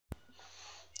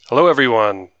Hello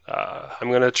everyone. I'm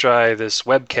going to try this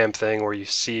webcam thing where you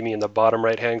see me in the bottom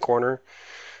right hand corner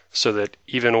so that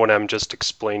even when I'm just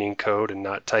explaining code and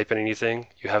not typing anything,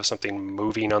 you have something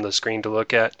moving on the screen to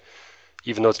look at.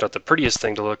 Even though it's not the prettiest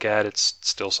thing to look at, it's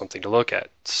still something to look at.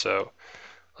 So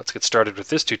let's get started with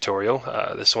this tutorial.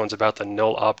 This one's about the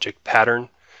null object pattern.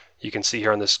 You can see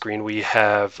here on the screen we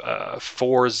have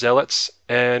 4 zealots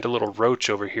and a little roach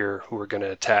over here who we're going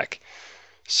to attack.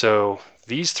 So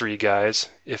these 3 guys,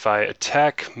 if I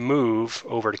attack move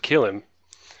over to kill him,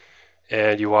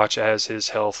 and you watch as his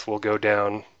health will go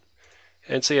down,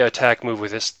 and say I attack move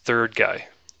with this 3rd guy,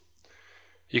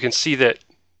 you can see that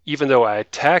even though I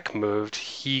attack moved,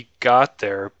 he got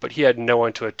there, but he had no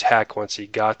one to attack once he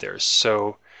got there.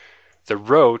 So the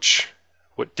roach,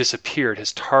 what disappeared,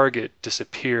 his target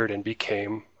disappeared and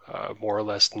became more or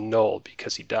less null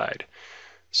because he died.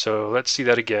 So let's see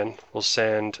that again. We'll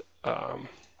send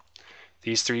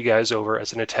these 3 guys over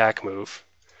as an attack move.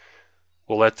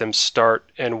 We'll let them start,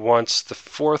 and once the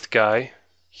 4th guy,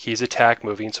 he's attack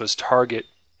moving, so his target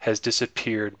has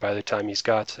disappeared by the time he's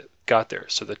got there,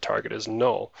 so the target is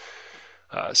null.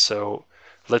 So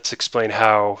let's explain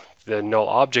how the null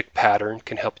object pattern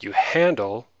can help you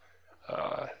handle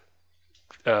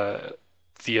the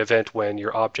event when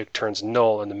your object turns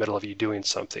null in the middle of you doing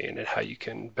something, and how you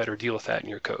can better deal with that in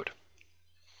your code.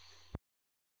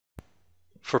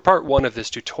 For part 1 of this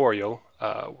tutorial,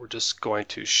 we're just going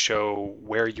to show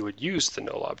where you would use the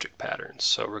null object pattern.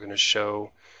 So we're going to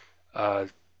show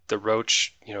the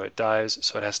roach, it dies,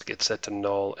 so it has to get set to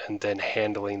null, and then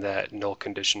handling that null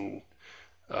condition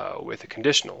with a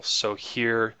conditional. So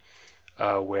here,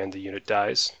 when the unit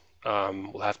dies,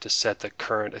 we'll have to set the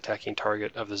current attacking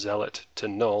target of the zealot to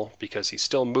null because he's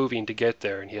still moving to get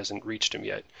there and he hasn't reached him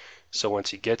yet. So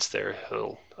once he gets there,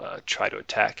 he'll try to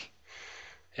attack.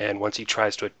 And once he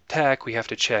tries to attack, we have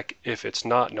to check if it's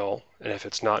not null. And if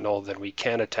it's not null, then we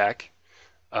can attack.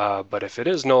 But if it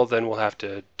is null, then we'll have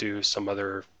to do some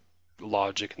other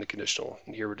logic in the conditional.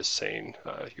 And here we're just saying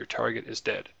your target is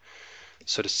dead.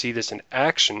 So to see this in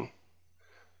action,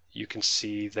 you can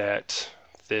see that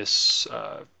this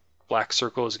black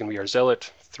circle is going to be our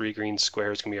zealot. 3 green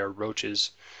squares is going to be our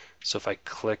roaches. So if I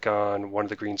click on one of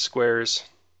the green squares,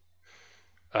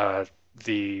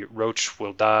 the roach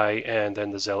will die, and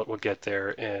then the zealot will get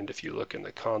there, and if you look in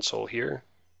the console here,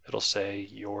 it'll say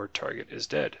your target is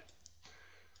dead.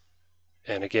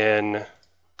 And again,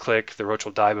 click, the roach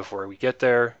will die before we get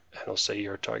there, and it'll say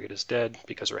your target is dead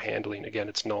because we're handling, again,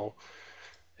 it's null.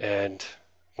 And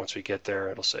once we get there,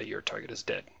 it'll say your target is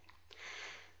dead.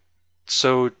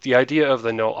 So the idea of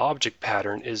the null object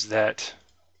pattern is that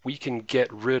we can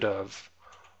get rid of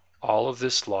all of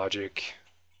this logic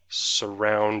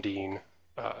surrounding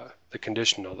the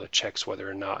conditional that checks whether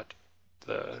or not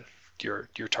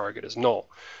your target is null.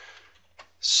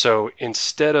 So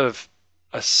instead of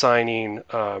assigning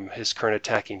his current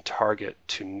attacking target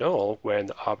to null when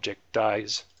the object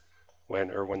dies, when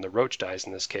the roach dies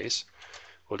in this case,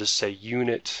 we'll just say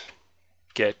unit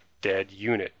get dead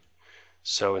unit.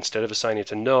 So instead of assigning it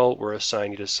to null, we're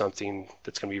assigning it to something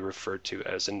that's going to be referred to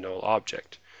as a null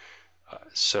object.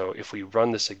 So if we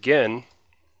run this again,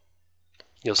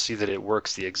 you'll see that it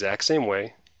works the exact same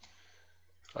way.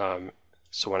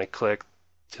 So when I click,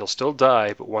 he'll still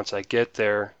die, but once I get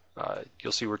there,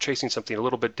 you'll see we're chasing something a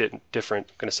little bit different.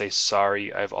 I'm going to say,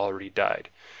 sorry, I've already died.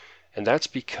 And that's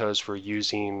because we're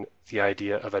using the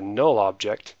idea of a null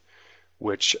object,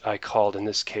 which I called in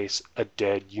this case a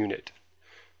dead unit.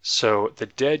 So the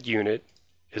dead unit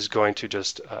is going to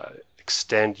just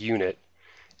extend unit,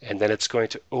 and then it's going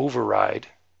to override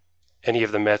any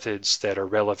of the methods that are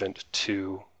relevant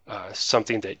to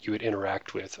something that you would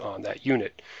interact with on that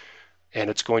unit. And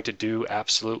it's going to do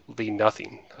absolutely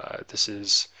nothing. This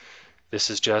is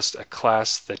just a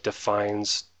class that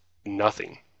defines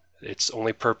nothing. Its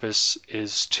only purpose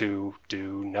is to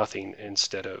do nothing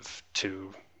instead of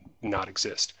to not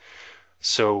exist.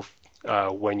 So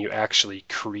when you actually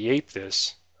create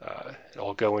this,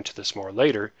 I'll go into this more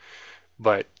later,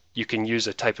 but you can use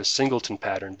a type of singleton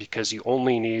pattern because you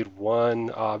only need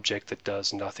one object that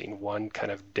does nothing, one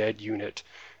kind of dead unit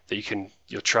that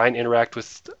you'll try and interact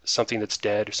with something that's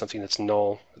dead or something that's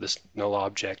null, this null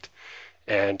object,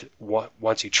 and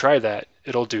once you try that,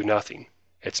 it'll do nothing.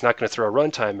 It's not going to throw a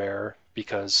runtime error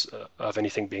because of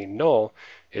anything being null.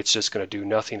 It's just going to do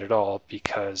nothing at all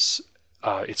because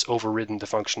it's overridden the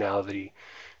functionality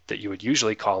that you would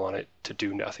usually call on it to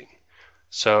do nothing.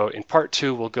 So in part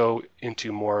 2, we'll go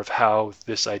into more of how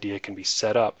this idea can be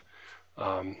set up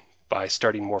by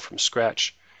starting more from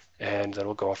scratch, and then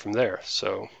we'll go on from there.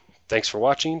 So thanks for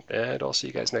watching, and I'll see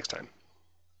you guys next time.